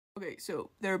Okay, so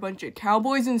there are a bunch of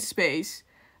cowboys in space,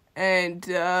 and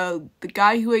the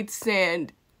guy who ate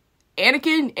sand,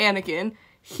 Anakin,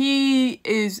 he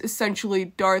is essentially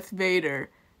Darth Vader,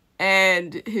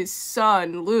 and his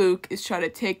son, Luke, is trying to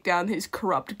take down his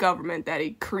corrupt government that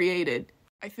he created.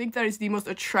 I think that is the most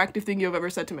attractive thing you have ever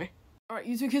said to me. Alright,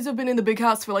 you two kids have been in the big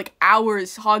house for like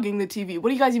hours hogging the TV. What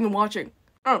are you guys even watching?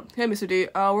 Oh, hey Mr. D,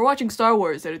 we're watching Star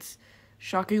Wars, and it's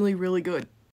shockingly really good.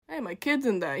 Hey, my kid's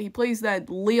in that. He plays that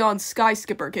Leon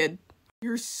Skyskipper kid.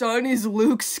 Your son is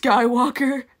Luke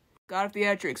Skywalker? God of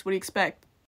Theatrics, what do you expect?